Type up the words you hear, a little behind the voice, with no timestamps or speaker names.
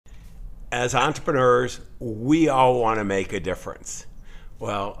as entrepreneurs, we all want to make a difference.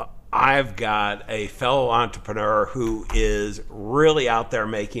 Well, I've got a fellow entrepreneur who is really out there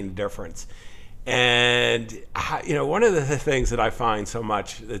making a difference. And, one of the things that I find so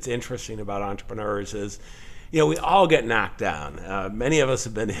much that's interesting about entrepreneurs is, we all get knocked down. Many of us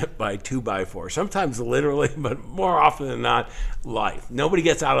have been hit by 2x4, sometimes literally, but more often than not, life. Nobody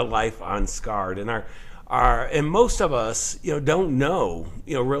gets out of life unscarred. And most of us, don't know,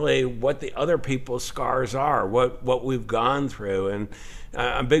 really what the other people's scars are, what we've gone through. And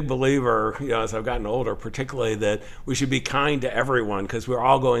I'm a big believer, as I've gotten older, particularly that we should be kind to everyone because we're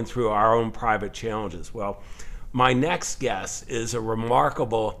all going through our own private challenges. Well, my next guest is a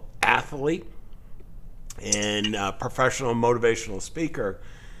remarkable athlete and professional motivational speaker,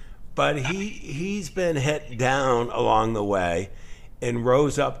 but he's been hit down along the way and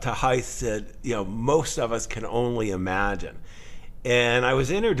rose up to heights that most of us can only imagine. And I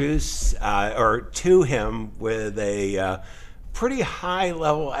was introduced to him with a pretty high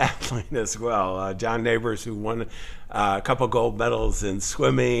level athlete as well, John Neighbors, who won a couple gold medals in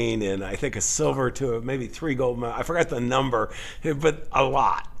swimming and I think a silver to maybe 3 gold medals. I forgot the number, but a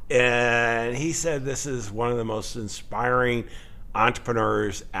lot. And he said this is one of the most inspiring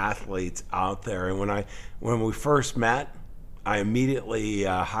entrepreneurs, athletes out there. And when we first met, I immediately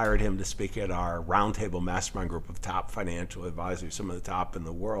hired him to speak at our roundtable mastermind group of top financial advisors, some of the top in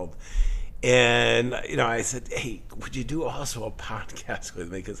the world. And, I said, hey, would you do also a podcast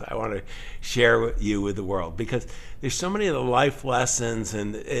with me? Because I want to share you with the world. Because there's so many of the life lessons,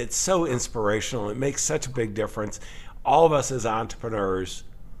 and it's so inspirational. It makes such a big difference. All of us as entrepreneurs,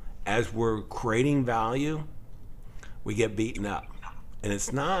 as we're creating value, we get beaten up. And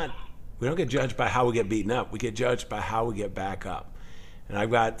we don't get judged by how we get beaten up. We get judged by how we get back up. And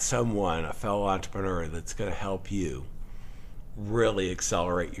I've got a fellow entrepreneur, that's going to help you really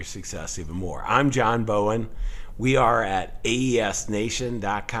accelerate your success even more. I'm John Bowen. We are at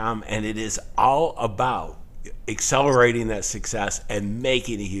aesnation.com, and it is all about accelerating that success and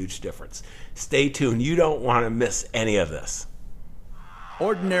making a huge difference. Stay tuned. You don't want to miss any of this.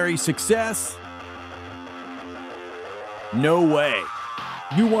 Ordinary success? No way.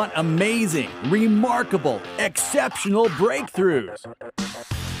 You want amazing, remarkable, exceptional breakthroughs.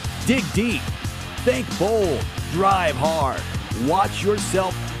 Dig deep, think bold, drive hard, watch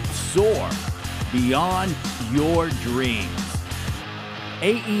yourself soar beyond your dreams.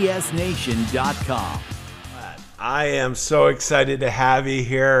 AESNation.com. I am so excited to have you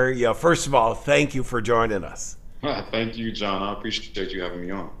here. First of all, thank you for joining us. Thank you, John. I appreciate you having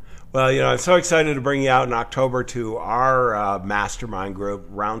me on. Well, I'm so excited to bring you out in October to our mastermind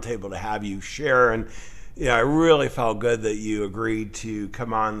group roundtable to have you share. And I really felt good that you agreed to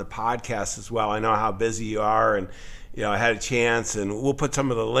come on the podcast as well. I know how busy you are, and I had a chance, and we'll put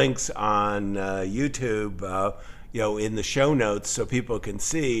some of the links on YouTube, in the show notes so people can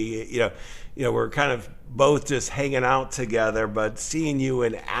see. We're kind of both just hanging out together, but seeing you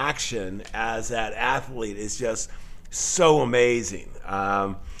in action as that athlete is just so amazing.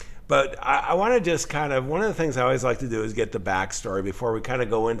 But I want to just one of the things I always like to do is get the backstory before we kind of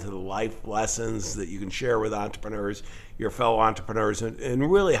go into the life lessons that you can share with entrepreneurs, your fellow entrepreneurs, and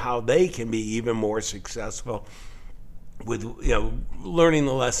really how they can be even more successful with learning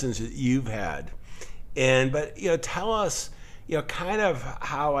the lessons that you've had. But tell us kind of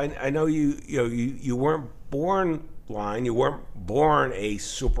how I know you weren't born blind, you weren't born a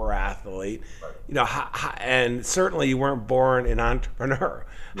super athlete, and certainly you weren't born an entrepreneur.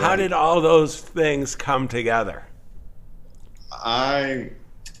 Right. How did all those things come together? I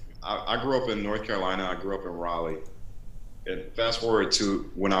grew up in North Carolina. I grew up in Raleigh. And fast forward to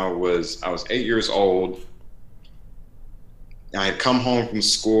when I was 8 years old. I had come home from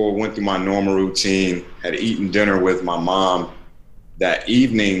school, went through my normal routine, had eaten dinner with my mom. That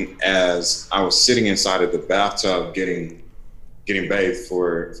evening, as I was sitting inside of the bathtub getting bathed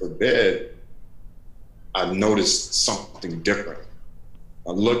for bed, I noticed something different.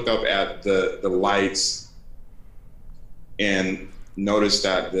 I looked up at the lights and noticed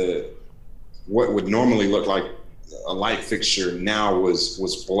that what would normally look like a light fixture now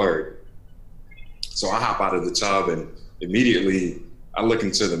was blurred. So I hop out of the tub and immediately I look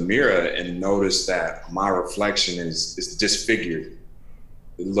into the mirror and notice that my reflection is disfigured.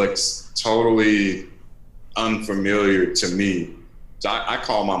 It looks totally unfamiliar to me. So I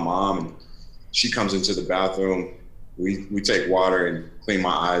call my mom and she comes into the bathroom. We take water and clean my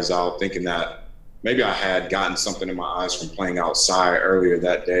eyes out, thinking that maybe I had gotten something in my eyes from playing outside earlier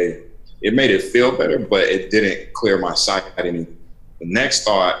that day. It made it feel better, but it didn't clear my sight any. The next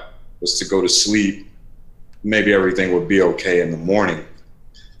thought was to go to sleep. Maybe everything would be okay in the morning.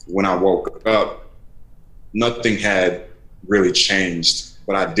 when I woke up, nothing had really changed,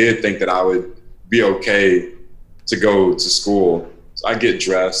 but I did think that I would be okay to go to school. So I get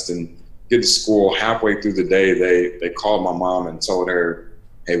dressed and get to school. Halfway through the day, they called my mom and told her,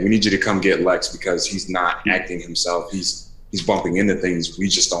 "Hey, we need you to come get Lex because he's not acting himself. He's bumping into things. We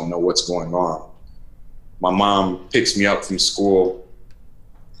just don't know what's going on." My mom picks me up from school,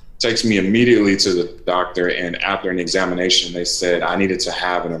 takes me immediately to the doctor, and after an examination, they said I needed to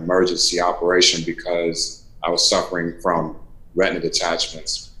have an emergency operation because I was suffering from retina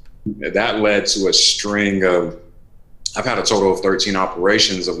detachments. That led to a string of, I've had a total of 13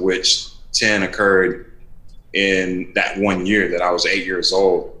 operations, of which 10 occurred in that 1 year that I was 8 years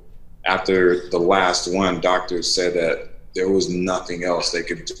old. After the last one, doctors said that there was nothing else they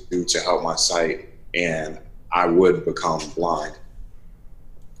could do to help my sight, and I would become blind.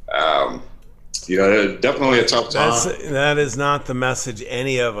 Definitely a tough time. That is not the message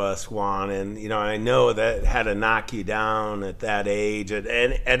any of us want, and I know that had to knock you down at that age,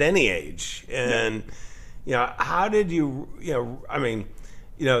 at any age, and how did you? I mean,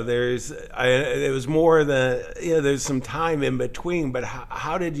 it was more than there's some time in between, but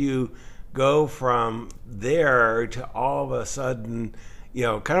how did you go from there to all of a sudden,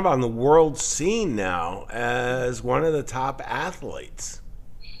 kind of on the world scene now as one of the top athletes?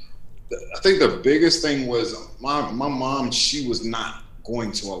 I think the biggest thing was my mom. She was not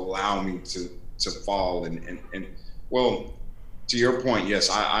going to allow me to fall, and well, to your point, yes,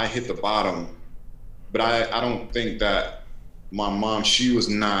 I hit the bottom, but I don't think that my mom, she was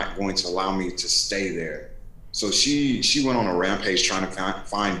not going to allow me to stay there. So she went on a rampage trying to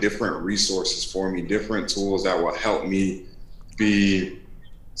find different resources for me, different tools that will help me be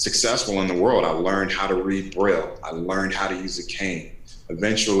successful in the world. I learned how to read Braille. I learned how to use a cane.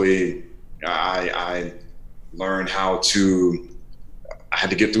 Eventually, I learned I had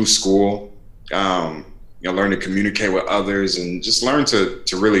to get through school, learn to communicate with others and just learn to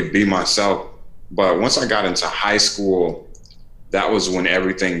really be myself. But once I got into high school, that was when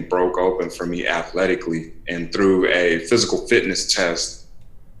everything broke open for me athletically. And through a physical fitness test,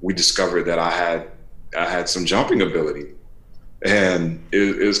 we discovered that I had some jumping ability. And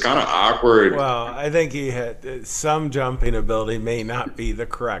it was kind of awkward. Well, I think he had some jumping ability, may not be the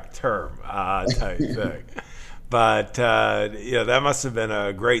correct term, type thing. But, that must have been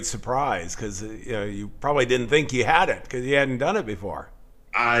a great surprise because, you probably didn't think you had it because you hadn't done it before.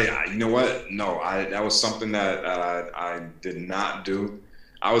 You know what? No, that was something that I did not do.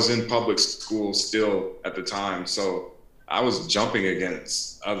 I was in public school still at the time, so I was jumping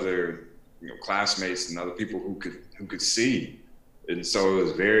against other classmates and other people who could see. And so it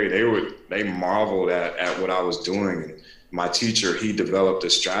was they marveled at what I was doing. And my teacher, he developed a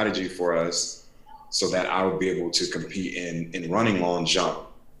strategy for us so that I would be able to compete in running long jump.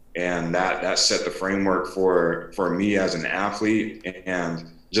 And that set the framework for me as an athlete.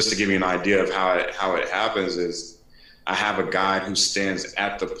 And just to give you an idea of how it happens is I have a guide who stands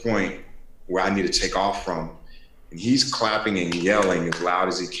at the point where I need to take off from. And he's clapping and yelling as loud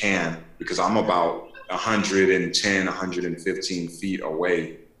as he can because I'm about 110, 115 feet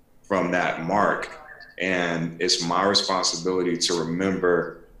away from that mark. And it's my responsibility to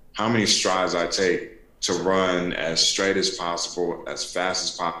remember how many strides I take to run as straight as possible, as fast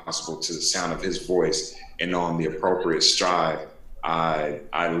as possible to the sound of his voice. And on the appropriate stride, I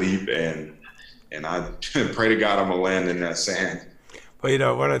leap and I pray to God I'm gonna land in that sand.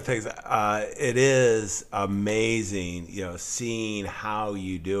 Well, one of the things, it is amazing, seeing how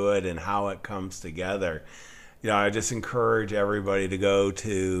you do it and how it comes together. I just encourage everybody to go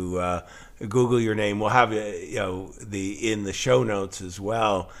to Google your name. We'll have in the show notes as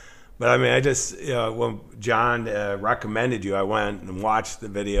well. But I mean, I just when John recommended you, I went and watched the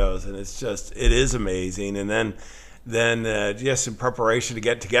videos, and it is amazing. And then just in preparation to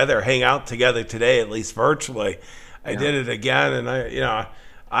get together, hang out together today, at least virtually. I did it again, and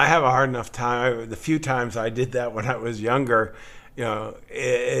I have a hard enough time. The few times I did that when I was younger,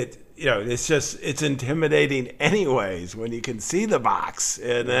 it's intimidating anyways when you can see the box.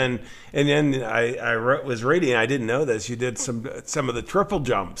 And then I was reading, I didn't know this, you did some of the triple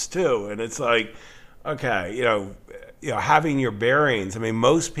jumps too, and it's like, okay, having your bearings. I mean,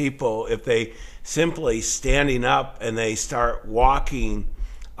 most people, if they simply standing up and they start walking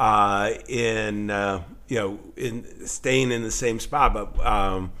in staying in the same spot.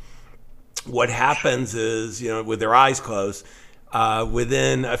 But what happens is, with their eyes closed,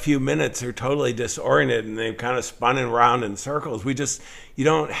 within a few minutes, they're totally disoriented and they've kind of spun around in circles. You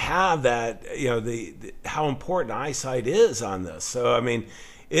don't have that, how important eyesight is on this. So, I mean,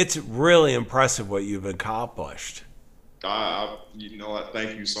 it's really impressive what you've accomplished. You know what?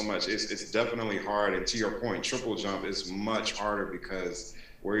 Thank you so much. It's definitely hard, and to your point, triple jump is much harder because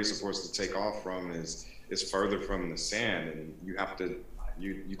where you're supposed to take off from is further from the sand, and you have to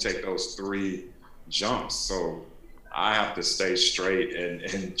you take those 3 jumps. So I have to stay straight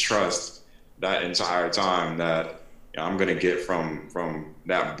and trust that entire time that I'm gonna get from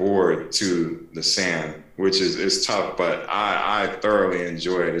that board to the sand, which is tough, but I thoroughly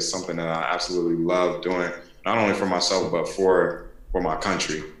enjoy it. It's something that I absolutely love doing, not only for myself but for my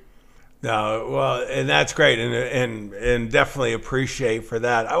country. No, well, and that's great, and definitely appreciate for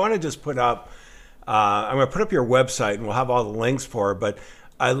that. I want to just put up. I'm going to put up your website, and we'll have all the links for it. But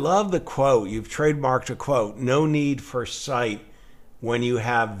I love the quote. You've trademarked a quote: "No need for sight when you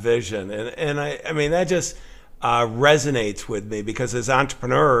have vision," and I mean that just resonates with me because as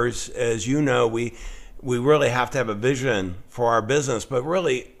entrepreneurs, as you know, we really have to have a vision for our business, but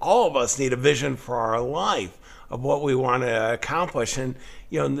really all of us need a vision for our life of what we want to accomplish. And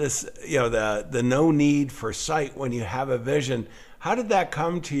this, the no need for sight when you have a vision. How did that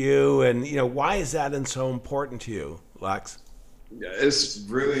come to you, and why is that so important to you, Lex? Yeah, it's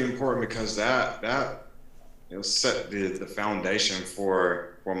really important because that set the foundation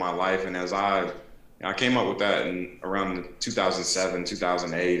for my life. And as I came up with that in around 2007,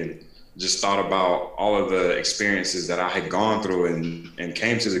 2008, and just thought about all of the experiences that I had gone through and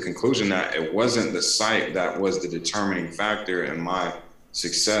came to the conclusion that it wasn't the sight that was the determining factor in my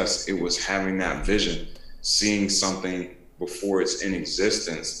success. It was having that vision, seeing something before it's in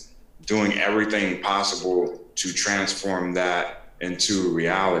existence, doing everything possible to transform that into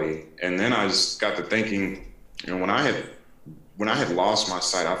reality. And then I just got to thinking, when I had lost my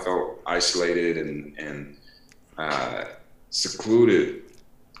sight, I felt isolated and secluded.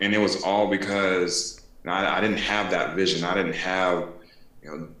 And it was all because I didn't have that vision. I didn't have,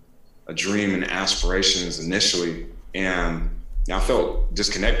 a dream and aspirations initially. And I felt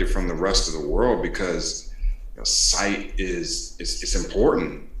disconnected from the rest of the world because sight is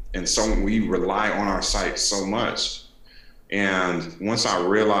important. And so we rely on our sight so much. And once I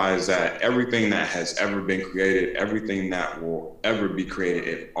realized that everything that has ever been created, everything that will ever be created,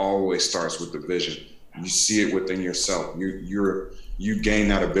 it always starts with the vision. You see it within yourself. You gain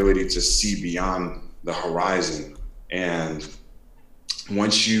that ability to see beyond the horizon. And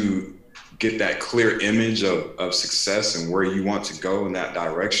once you get that clear image of success and where you want to go in that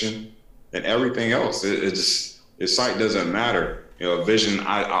direction, then everything else, sight doesn't matter. Vision,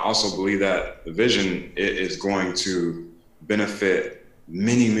 I also believe that the vision is going to benefit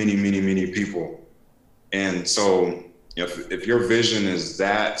many, many, many, many people. And so if your vision is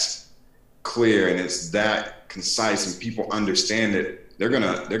that clear and it's that concise and people understand it, they're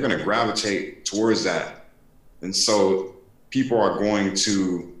gonna gravitate towards that. And so people are going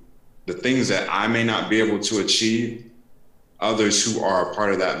to, the things that I may not be able to achieve, others who are a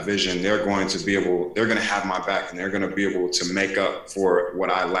part of that vision, they're going to have my back and they're going to be able to make up for what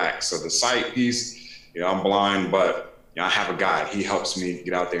I lack. So the sight piece, I'm blind, but I have a guide. He helps me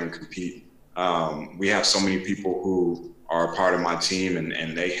get out there and compete. We have so many people who are a part of my team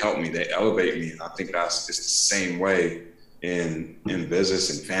and they help me, they elevate me. And I think it's the same way in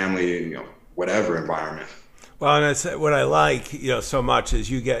business and family, whatever environment. Well, and it's, what I like, so much is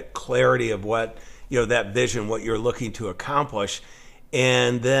you get clarity of what, that vision, what you're looking to accomplish.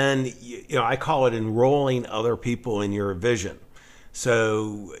 And then, I call it enrolling other people in your vision.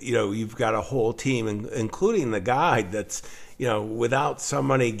 So, you've got a whole team, including the guide that's, without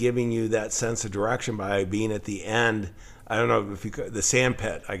somebody giving you that sense of direction by being at the end, I don't know if the sand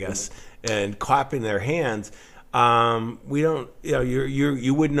pit, I guess, and clapping their hands. We don't,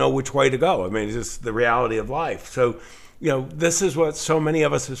 you wouldn't know which way to go. I mean, it's just the reality of life. So, this is what so many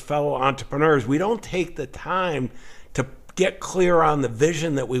of us as fellow entrepreneurs, we don't take the time to get clear on the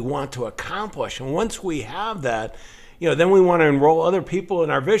vision that we want to accomplish. And once we have that, then we want to enroll other people in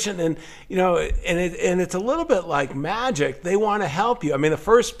our vision. And, and it's a little bit like magic. They want to help you. I mean, the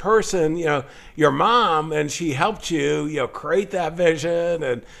first person, your mom, and she helped you, create that vision.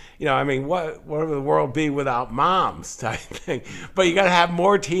 And, I mean, what would the world be without moms type thing? But you got to have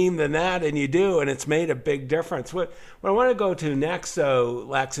more team than that, and you do, and it's made a big difference. What I want to go to next, though,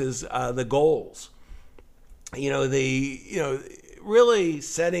 Lex, is the goals. Really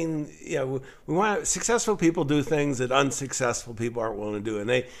setting, we want successful people do things that unsuccessful people aren't willing to do, and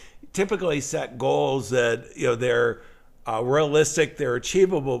they typically set goals that they're realistic, they're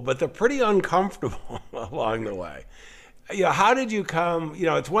achievable, but they're pretty uncomfortable along the way. How did you come?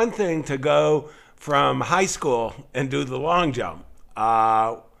 It's one thing to go from high school and do the long jump,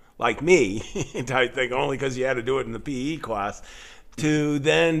 like me, I think only because you had to do it in the PE class, to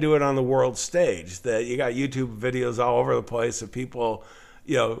then do it on the world stage. That you got YouTube videos all over the place of people,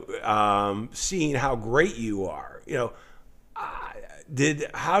 seeing how great you are.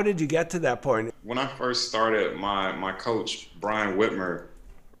 How did you get to that point? When I first started, my coach Brian Whitmer,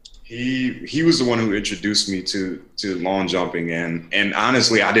 he was the one who introduced me to long jumping, and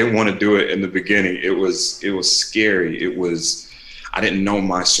honestly, I didn't want to do it in the beginning. It was scary. I didn't know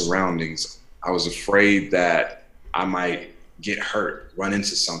my surroundings. I was afraid that I might get hurt, run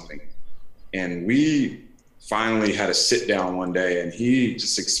into something. And we finally had a sit down one day, and he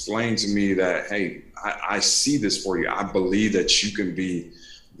just explained to me that, hey, I see this for you. I believe that you can be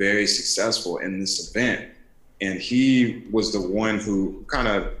very successful in this event. And he was the one who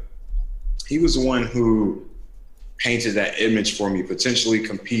painted that image for me, potentially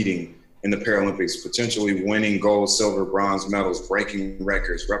competing in the Paralympics, potentially winning gold, silver, bronze medals, breaking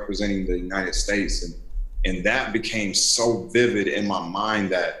records, representing the United States. And that became so vivid in my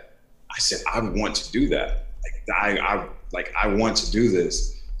mind that I said, I want to do that. I want to do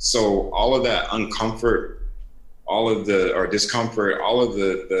this. So all of that discomfort, all of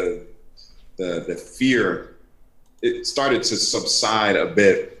the fear, it started to subside a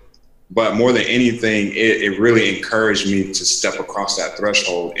bit. But more than anything, it really encouraged me to step across that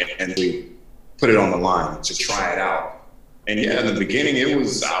threshold and we put it on the line to try it out. And yeah, in the beginning, I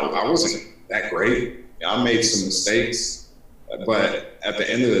wasn't that great. I made some mistakes, but at the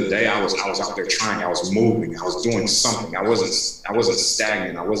end of the day, I was out there trying. I was moving. I was doing something. I wasn't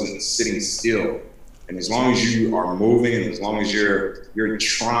stagnant. I wasn't sitting still. And as long as you are moving and as long as you're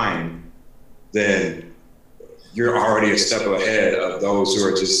trying, then you're already a step ahead of those who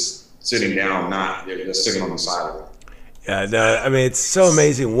are just sitting down, they're just sitting on the sideline. Yeah, no, it's so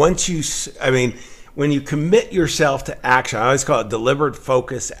amazing. When you commit yourself to action, I always call it deliberate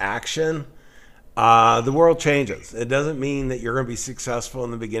focus action, the world changes. It doesn't mean that you're going to be successful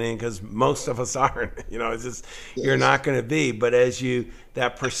in the beginning, because most of us aren't. It's just, you're not going to be. But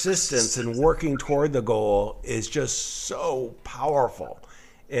that persistence and working toward the goal is just so powerful.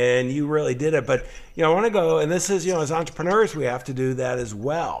 And you really did it. But, I want to go, and this is, as entrepreneurs, we have to do that as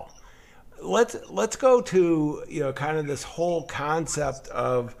well. Let's go to, kind of this whole concept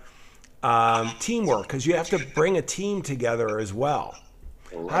of teamwork, because you have to bring a team together as well.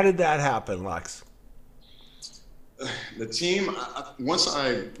 Right. How did that happen, Lex? The team, once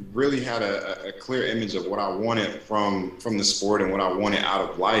I really had a clear image of what I wanted from the sport and what I wanted out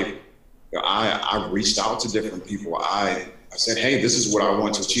of life, I reached out to different people. I said, hey, this is what I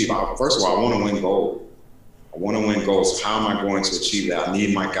want to achieve. First of all, I want to win gold. I want to win gold. So how am I going to achieve that? I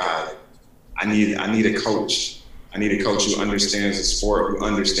need my guide. I need a coach. I need a coach who understands the sport, who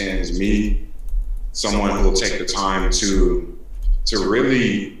understands me, someone who will take the time to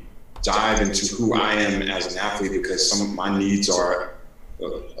really dive into who I am as an athlete, because some of my needs are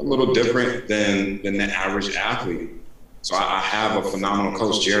a little different than the average athlete. So I have a phenomenal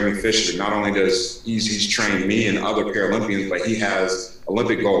coach, Jeremy Fisher. Not only does he's trained me and other Paralympians, but he has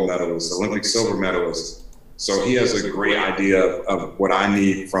Olympic gold medalists, Olympic silver medalists. So he has a great idea of what I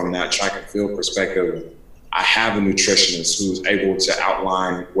need from that track and field perspective. I have a nutritionist who's able to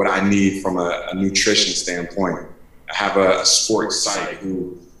outline what I need from a nutrition standpoint. I have a sports psych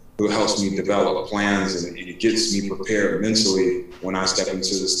who helps me develop plans and it gets me prepared mentally when I step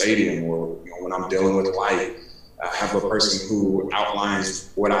into the stadium or when I'm dealing with life. I have a person who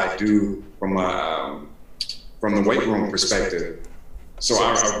outlines what I do from the weight room perspective. So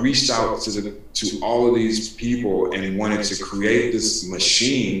I reached out to all of these people and wanted to create this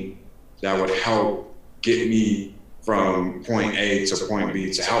machine that would help get me from point A to point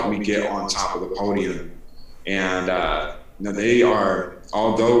B, to help me get on top of the podium. And they are,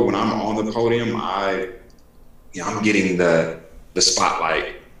 although when I'm on the podium, I'm getting the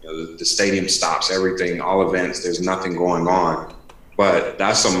spotlight. The stadium stops everything, all events, there's nothing going on. But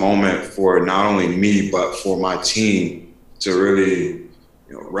that's a moment for not only me, but for my team to really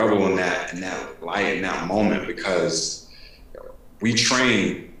revel in that light, in that moment, because we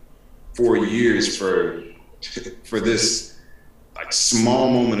train for years for this small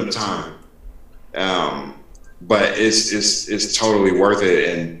moment of time. But it's totally worth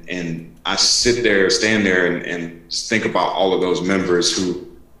it. And I stand there and just think about all of those members who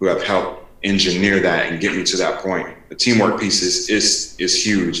have helped engineer that and get me to that point. The teamwork piece is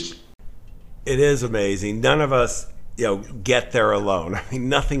huge. It is amazing. None of us, get there alone.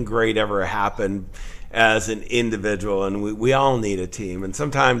 Nothing great ever happened as an individual, and we all need a team. And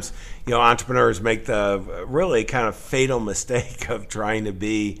sometimes, entrepreneurs make the really kind of fatal mistake of trying to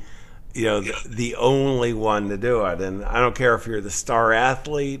be the only one to do it. And I don't care if you're the star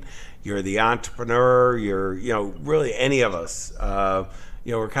athlete, you're the entrepreneur, you're, really any of us.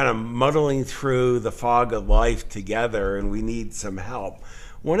 We're kind of muddling through the fog of life together, and we need some help.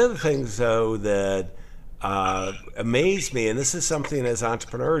 One of the things, though, that amazed me, and this is something as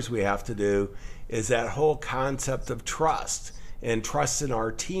entrepreneurs we have to do, is that whole concept of trust and trust in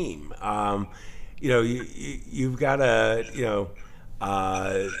our team. You've got to,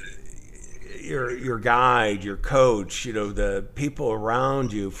 your guide, your coach, the people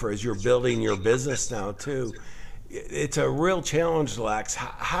around you as you're building your business now too. It's a real challenge, Lex.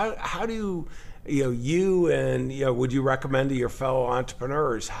 How do you and would you recommend to your fellow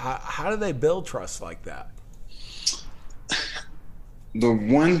entrepreneurs, how do they build trust like that? The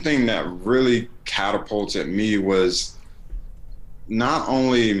one thing that really catapulted me was not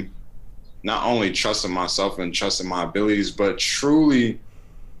only trusting myself and trusting my abilities, but truly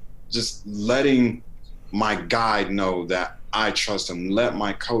just letting my guide know that I trust him, let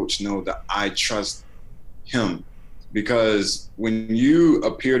my coach know that I trust him. Because when you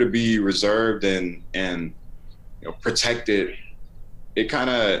appear to be reserved and protected, it kind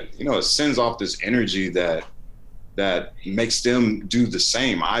of, it sends off this energy that makes them do the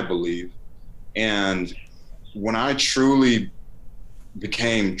same, I believe. And when I truly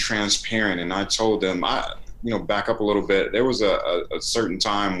became transparent and I told them, back up a little bit, there was a certain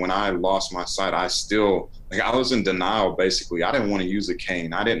time when I lost my sight. I was in denial, basically. I didn't want to use a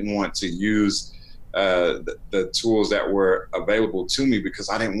cane. I didn't want to use the tools that were available to me because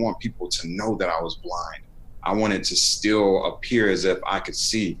I didn't want people to know that I was blind. I wanted to still appear as if I could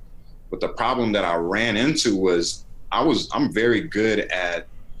see. But the problem that I ran into was I'm very good at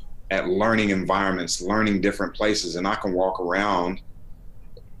learning environments, learning different places, and I can walk around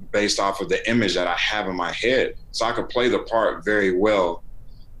based off of the image that I have in my head. So I could play the part very well.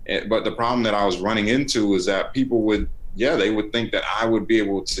 But the problem that I was running into was that people would think that I would be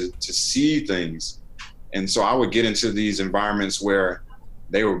able to see things. And so I would get into these environments where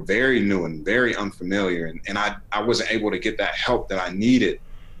they were very new and very unfamiliar. And I wasn't able to get that help that I needed.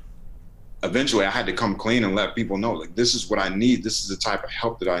 Eventually I had to come clean and let people know, like, this is what I need. This is the type of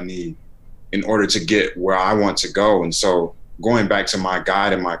help that I need in order to get where I want to go. And so going back to my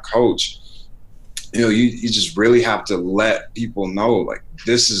guide and my coach, you just really have to let people know, like,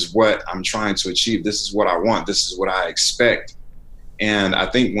 this is what I'm trying to achieve. This is what I want. This is what I expect. And I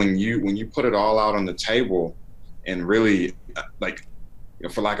think when you put it all out on the table and really,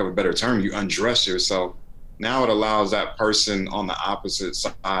 for lack of a better term, you undress yourself, now it allows that person on the opposite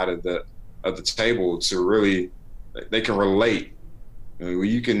side of the table to really, they can relate. When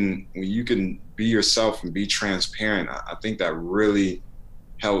you can be yourself and be transparent, I think that really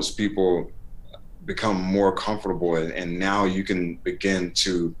helps people become more comfortable, and now you can begin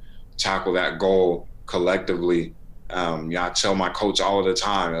to tackle that goal collectively. I tell my coach all of the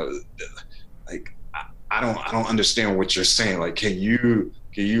time, like, I don't understand what you're saying. Like, can you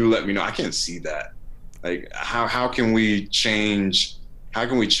let me know? I can't see that. Like, how can we change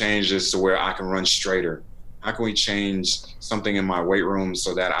this to where I can run straighter? How can we change something in my weight room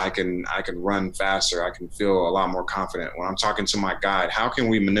so that I can run faster? I can feel a lot more confident when I'm talking to my guide. How can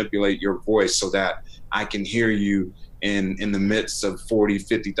we manipulate your voice so that I can hear you in the midst of 40,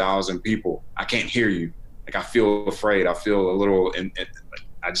 50,000 people? I can't hear you. Like, I feel afraid. I feel a little, and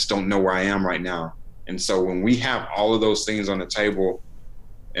I just don't know where I am right now. And so when we have all of those things on the table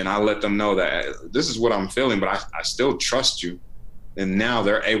and I let them know that this is what I'm feeling, but I still trust you, and now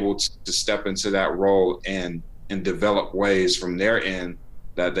they're able to step into that role and develop ways from their end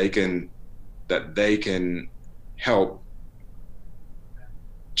that they can help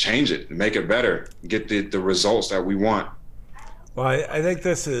change it, make it better, get the results that we want. Well, I think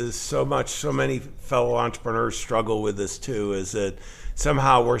this is so many fellow entrepreneurs struggle with this too, is that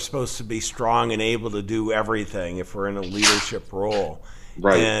somehow we're supposed to be strong and able to do everything if we're in a leadership role.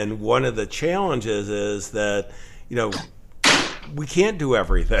 Right. And one of the challenges is that, we can't do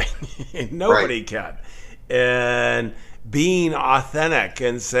everything. Nobody can. And being authentic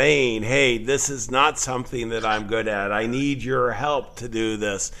and saying, hey, this is not something that I'm good at. I need your help to do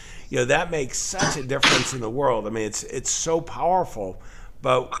this. That makes such a difference in the world. I mean, it's so powerful.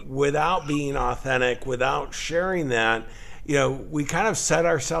 But without being authentic, without sharing that, we kind of set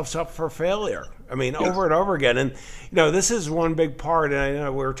ourselves up for failure. I mean, yes. Over and over again. And, this is one big part. And I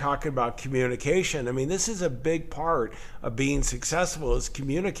know we were talking about communication. I mean, this is a big part of being successful, is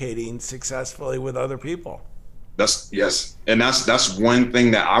communicating successfully with other people. Yes. And that's one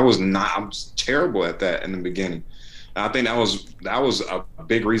thing that I was terrible at that in the beginning. And I think that was a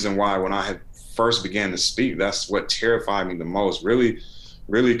big reason why when I had first began to speak, that's what terrified me the most. Really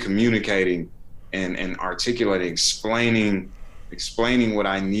really communicating and articulating, explaining what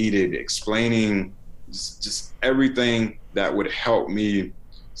I needed, explaining just everything that would help me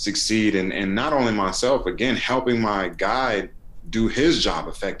succeed. And not only myself, again, helping my guide do his job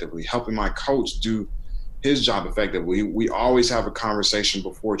effectively, helping my coach do his job effectively. We always have a conversation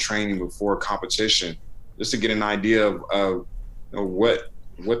before training, before competition, just to get an idea of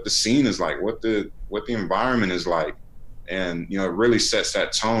what the scene is like, what the environment is like. And, it really sets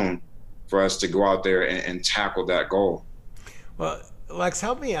that tone for us to go out there and tackle that goal. Well, Lex,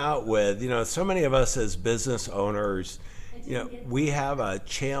 help me out with, so many of us as business owners, we have a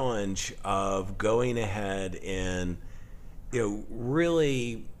challenge of going ahead and,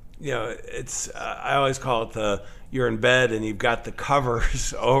 really, it's, I always call it you're in bed and you've got the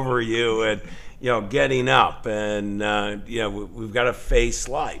covers over you and, getting up and, we've got to face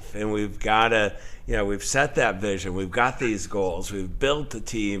life and we've got to, we've set that vision. We've got these goals. We've built the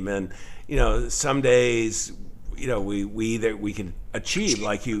team and, some days, we can achieve,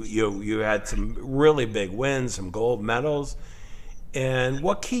 like you had some really big wins, some gold medals. And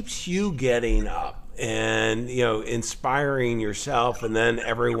what keeps you getting up and, inspiring yourself and then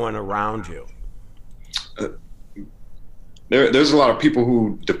everyone around you? There's a lot of people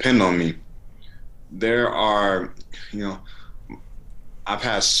who depend on me. There are, I've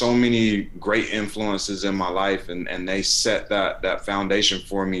had so many great influences in my life and they set that foundation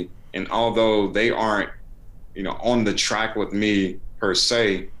for me. And although they aren't, on the track with me per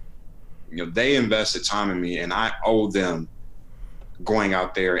se, they invested time in me and I owe them going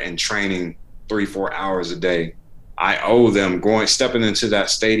out there and training 3-4 hours a day. I owe them stepping into that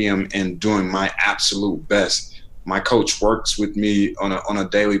stadium and doing my absolute best. My coach works with me on a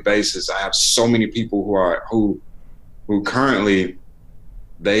daily basis. I have so many people who currently,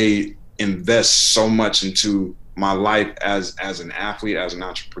 they invest so much into my life as an athlete, as an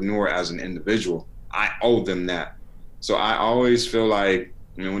entrepreneur, as an individual. I owe them that. So I always feel like,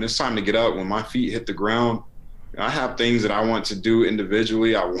 when it's time to get up, when my feet hit the ground, I have things that I want to do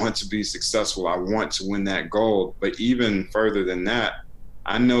individually. I want to be successful. I want to win that gold. But even further than that,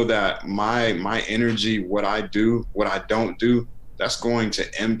 I know that my energy, what I do, what I don't do, that's going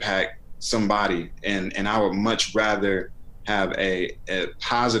to impact somebody. And I would much rather have a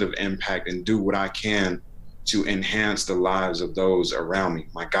positive impact and do what I can to enhance the lives of those around me,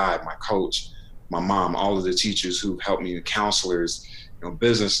 my guide, my coach, my mom, all of the teachers who've helped me, the counselors,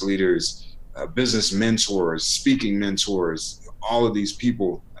 business leaders, business mentors, speaking mentors, all of these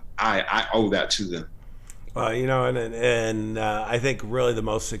people, I owe that to them. Well, and I think really the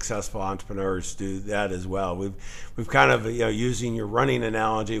most successful entrepreneurs do that as well. We've kind of, using your running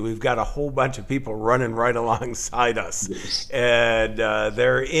analogy, we've got a whole bunch of people running right alongside us, Yes. and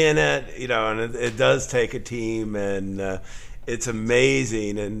they're in it, and it does take a team, and it's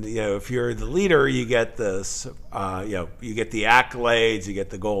amazing. And if you're the leader, you get this, you get the accolades, you get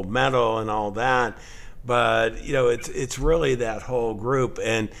the gold medal, and all that. But it's really that whole group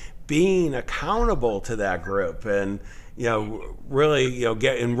and being accountable to that group and, really,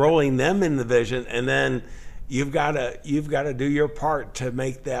 get enrolling them in the vision. And then you've got to do your part to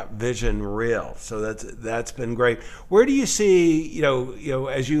make that vision real. So that's been great. Where do you see,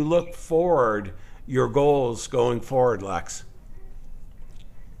 as you look forward, your goals going forward, Lex?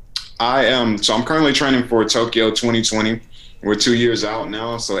 I'm currently training for Tokyo 2020. We're 2 years out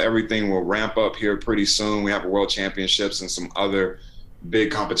now, so everything will ramp up here pretty soon. We have World Championships and some other big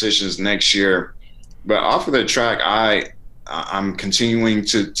competitions next year. But off of the track, I'm continuing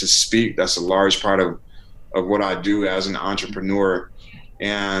to speak. That's a large part of what I do as an entrepreneur,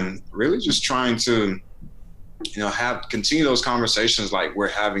 and really just trying to, continue those conversations like we're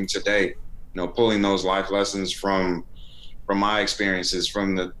having today. Pulling those life lessons from my experiences,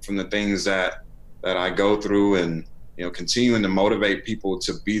 from the things that I go through, and continuing to motivate people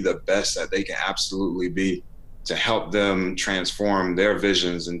to be the best that they can absolutely be, to help them transform their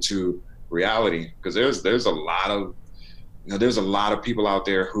visions into reality. Because there's a lot of people out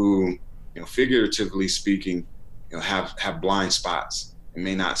there who, figuratively speaking, have blind spots and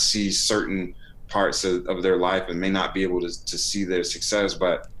may not see certain parts of their life and may not be able to see their success.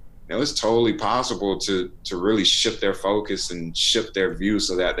 But it's totally possible to really shift their focus and shift their view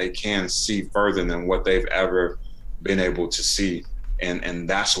so that they can see further than what they've ever been able to see. And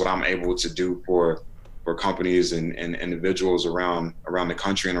that's what I'm able to do for companies and individuals around the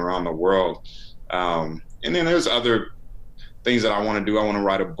country and around the world. And then there's other things that I want to do. I want to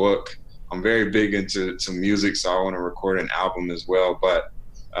write a book. I'm very big into music, so I want to record an album as well. But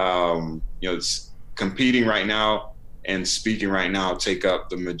it's competing right now and speaking right now take up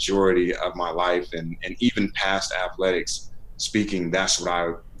the majority of my life, and even past athletics. speaking, that's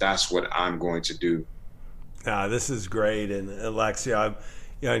what I'm going to do. This is great. And Alexia,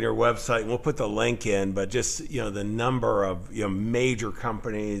 on your website, and we'll put the link in, but just, the number of, major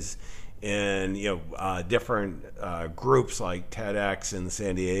companies and, different groups like TEDx in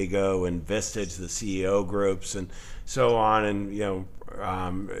San Diego and Vistage, the CEO groups, and so on. And,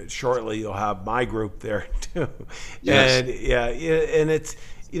 shortly you'll have my group there too. Yes. And and it's,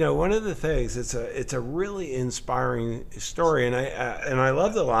 one of the things, it's a really inspiring story, and I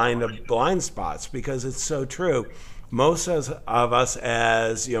love the line of blind spots, because it's so true. Most of us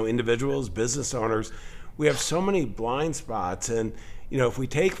as individuals, business owners, we have so many blind spots, and if we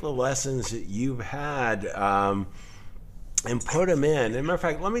take the lessons that you've had and put them in. And matter of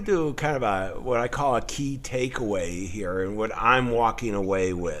fact, let me do kind of what I call a key takeaway here, and what I'm walking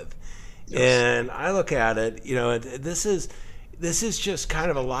away with. Yes. And I look at it, this is just kind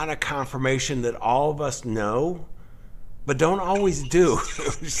of a lot of confirmation that all of us know, but don't always do.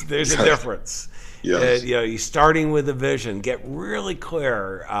 There's a difference. Yes. You're starting with a vision. Get really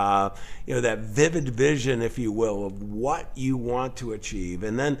clear, that vivid vision, if you will, of what you want to achieve.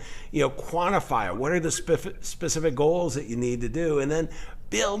 And then, quantify it. What are the specific goals that you need to do? And then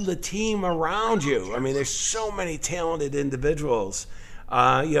build the team around you. I mean, there's so many talented individuals.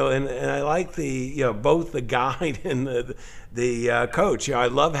 And I like the, both the guide and the coach. I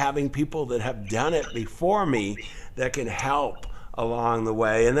love having people that have done it before me that can help along the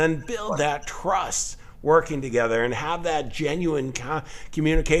way, and then build that trust working together and have that genuine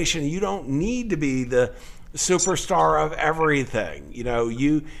communication. You don't need to be the superstar of everything.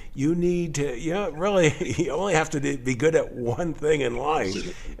 You need to, really, you only have to be good at one thing in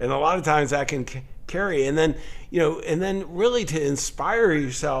life. And a lot of times that can carry. And then, and then really to inspire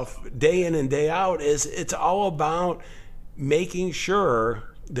yourself day in and day out it's all about making sure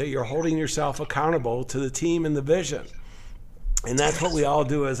that you're holding yourself accountable to the team and the vision. And that's what we all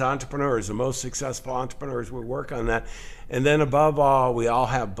do as entrepreneurs. The most successful entrepreneurs, we work on that. And then above all, we all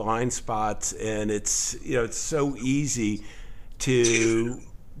have blind spots, and it's so easy to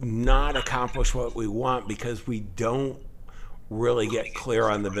not accomplish what we want because we don't really get clear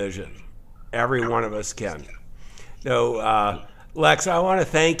on the vision. Every one of us can. Lex, I want to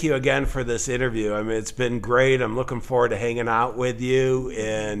thank you again for this interview. I mean, it's been great. I'm looking forward to hanging out with you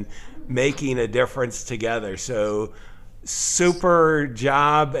and making a difference together. So super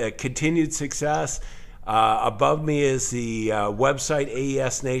job, continued success. Above me is the website,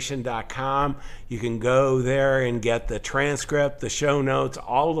 aesnation.com. You can go there and get the transcript, the show notes,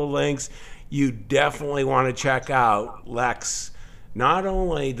 all the links. You definitely want to check out Lex, not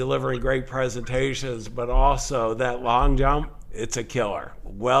only delivering great presentations, but also that long jump. It's a killer.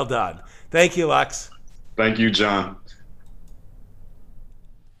 Well done. Thank you, Lex. Thank you, John.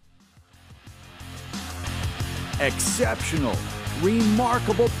 Exceptional,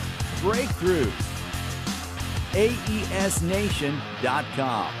 remarkable breakthroughs.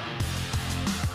 aesnation.com